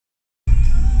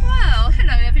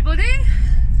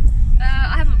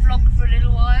a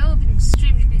little while. I've been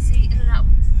extremely busy, in and out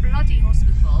of bloody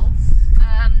hospital.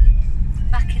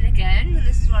 Back in again, and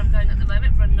this is where I'm going at the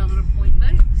moment for another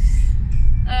appointment.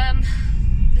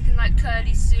 Looking like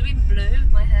Curly Sue in blue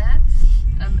with my hair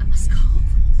and my scarf.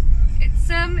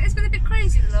 It's been a bit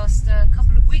crazy the last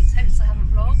couple of weeks, hence I haven't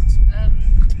vlogged.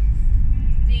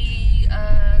 The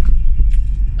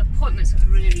appointments have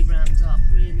really ramped up,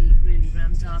 really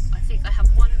ramped up. I think I have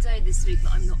one day this week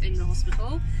that I'm not in the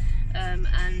hospital,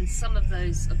 and some of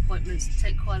those appointments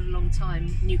take quite a long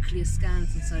time, nuclear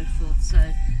scans and so forth, so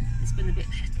it's been a bit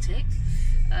hectic.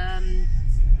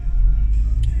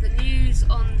 The news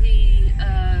on the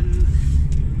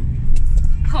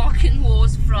parking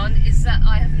wars front is that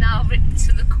I have now written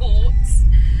to the courts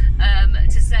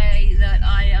to say that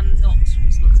I am not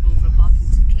responsible for a parking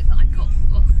ticket that I got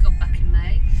back in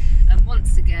May.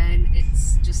 Once again,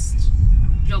 it's just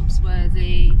jobs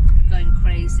worthy, going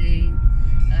crazy,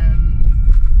 and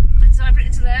so I've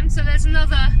written to them. So there's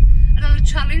another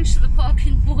challenge to the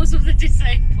parking wars of the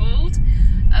disabled.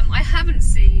 I haven't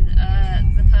seen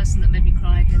the person that made me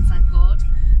cry again, thank God.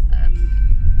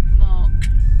 Mark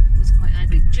was quite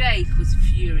angry. Jake was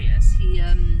furious. He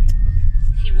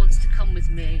wants to come with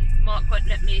me. Mark won't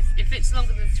let me, if it's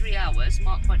longer than 3 hours,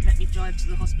 Mark won't let me drive to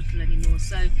the hospital anymore,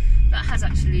 so that has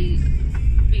actually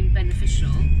been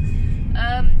beneficial.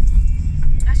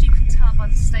 As you can tell by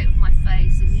the state of my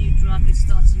face, a new drug is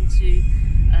starting to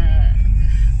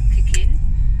kick in,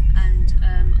 and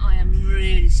I am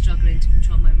really struggling to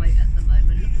control my weight at the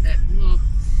moment. Look at it. Ugh.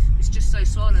 It's just so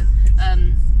swollen.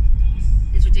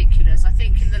 It's ridiculous. I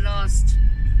think in the last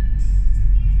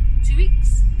 2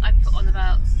 weeks I've put on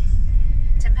about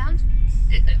 £10.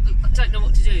 I don't know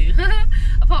what to do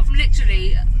apart from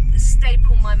literally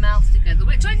staple my mouth together,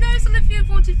 which I know some of you have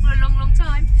wanted for a long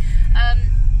time.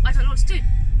 I don't know what to do.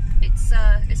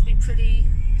 It's been pretty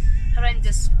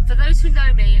horrendous. For those who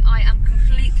know me, I am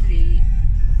completely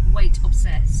weight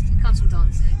obsessed. It comes from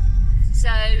dancing. So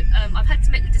I've had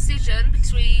to make the decision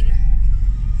between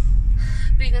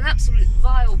being an absolute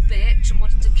vile bitch and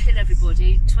wanting to kill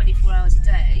everybody 24 hours a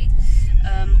day,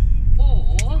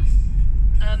 or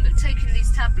taking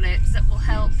these tablets that will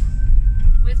help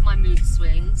with my mood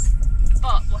swings,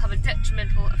 but will have a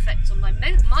detrimental effect on my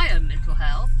own mental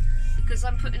health, because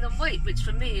I'm putting on weight, which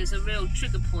for me is a real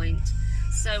trigger point.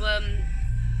 So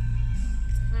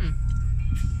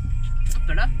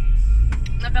better.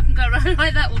 Maybe I can go around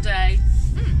like that all day.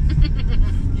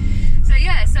 So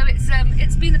yeah, so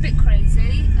it's been a bit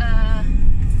crazy.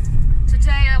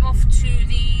 Today I'm off to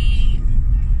the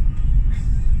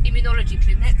immunology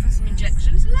clinic for some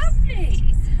injections. Lovely.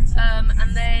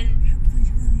 And then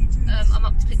I'm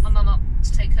up to pick my mum up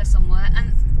to take her somewhere.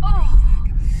 And oh,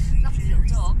 lovely little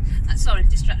dog. Sorry,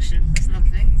 distraction. That's another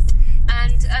thing.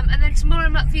 And then tomorrow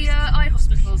I'm at the eye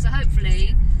hospital. So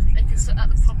hopefully they can sort out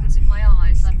the problems with my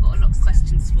eyes. I've got a lot of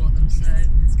questions for them, so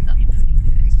that'll be pretty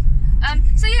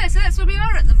good. So yeah, so that's where we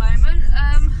are at the moment.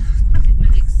 Nothing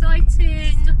really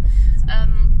exciting.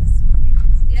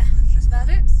 Yeah, that's about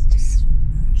it. Just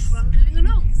trundling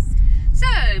along. So,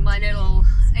 my little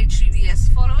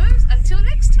HUVS followers, until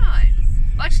next time.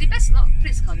 Well, actually, best not.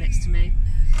 Please come next to me.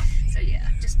 So yeah,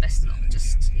 just best not.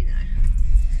 Just, you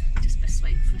know, just best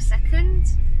wait for a second.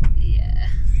 Yeah.